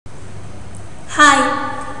Hi,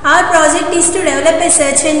 our project is to develop a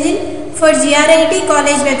search engine for GRIT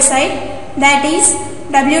college website, that is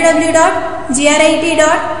www.grit.ac.in.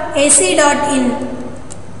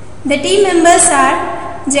 The team members are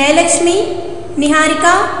Jayalakshmi,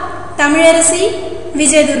 Niharika, Tamizharasi,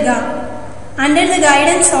 Vijayadurga, under the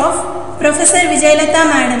guidance of Professor Vijayalata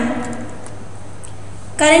Madam.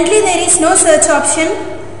 Currently there is no search option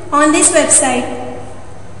on this website.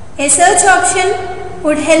 A search option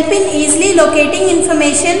would help in easily locating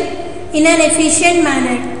information in an efficient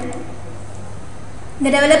manner. The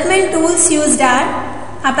development tools used are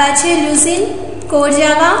Apache Lucene, Core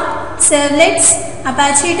Java, Servlets,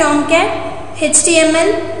 Apache Tomcat, HTML,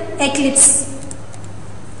 Eclipse.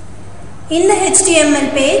 In the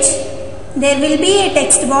HTML page, there will be a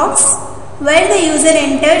text box where the user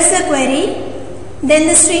enters the query, then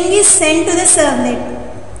the string is sent to the servlet,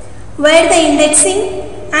 where the indexing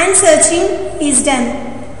and searching is done.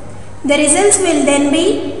 The results will then be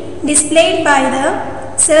displayed by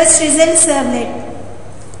the search result servlet.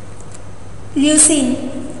 Lucene.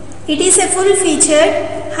 It is a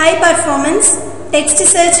full-featured, high-performance text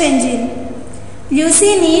search engine.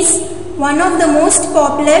 Lucene is one of the most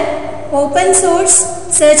popular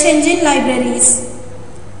open-source search engine libraries.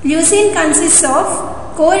 Lucene consists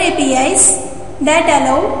of core APIs that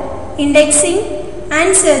allow indexing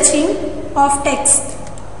and searching of text.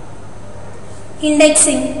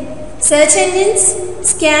 Indexing. Search engines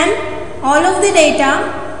scan all of the data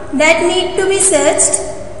that need to be searched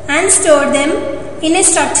and store them in a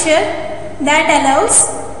structure that allows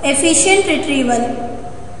efficient retrieval.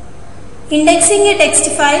 Indexing a text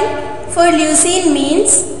file for Lucene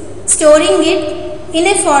means storing it in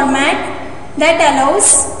a format that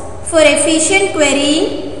allows for efficient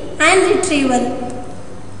querying and retrieval.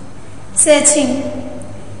 Searching.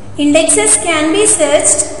 Indexes can be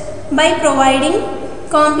searched by providing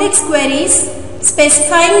complex queries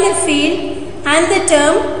specifying the field and the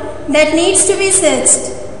term that needs to be searched.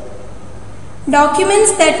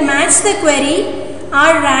 Documents that match the query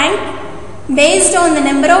are ranked based on the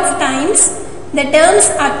number of times the terms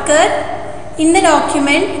occur in the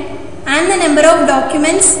document and the number of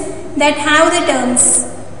documents that have the terms.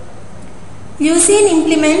 Lucene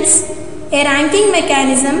implements a ranking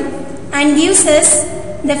mechanism and gives us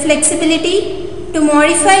the flexibility to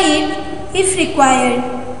modify it if required.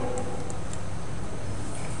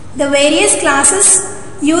 The various classes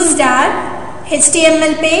used are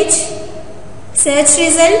HTML page, search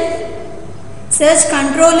result, search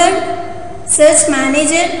controller, search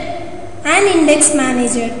manager, and index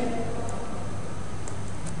manager.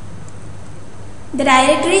 The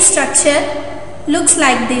directory structure looks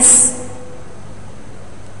like this.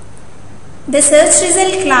 The search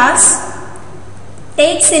result class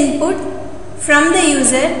takes input from the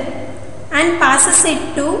user and passes it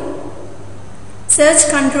to search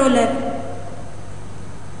controller,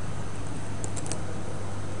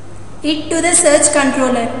 it to the search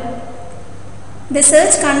controller. The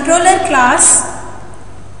search controller class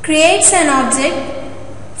creates an object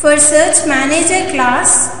for search manager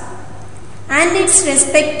class and its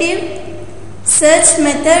respective search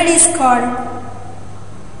method is called.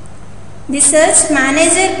 The search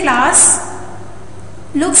manager class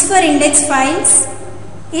looks for index files.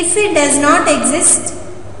 If it does not exist,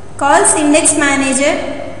 calls index manager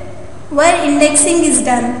where indexing is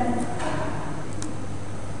done.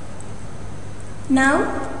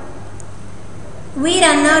 Now we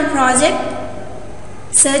run our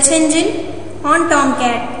project search engine on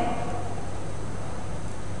Tomcat.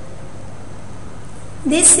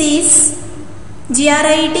 This is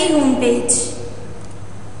GRIT homepage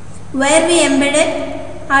where we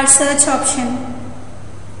embedded our search option.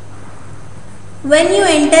 When you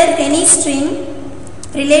enter any string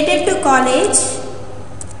related to college,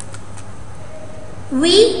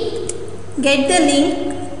 we get the link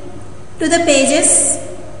to the pages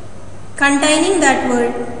containing that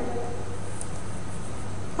word.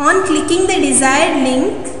 On clicking the desired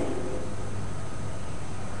link,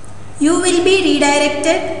 you will be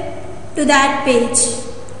redirected to that page.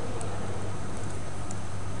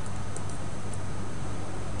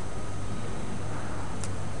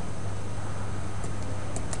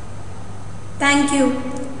 Thank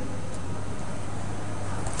you.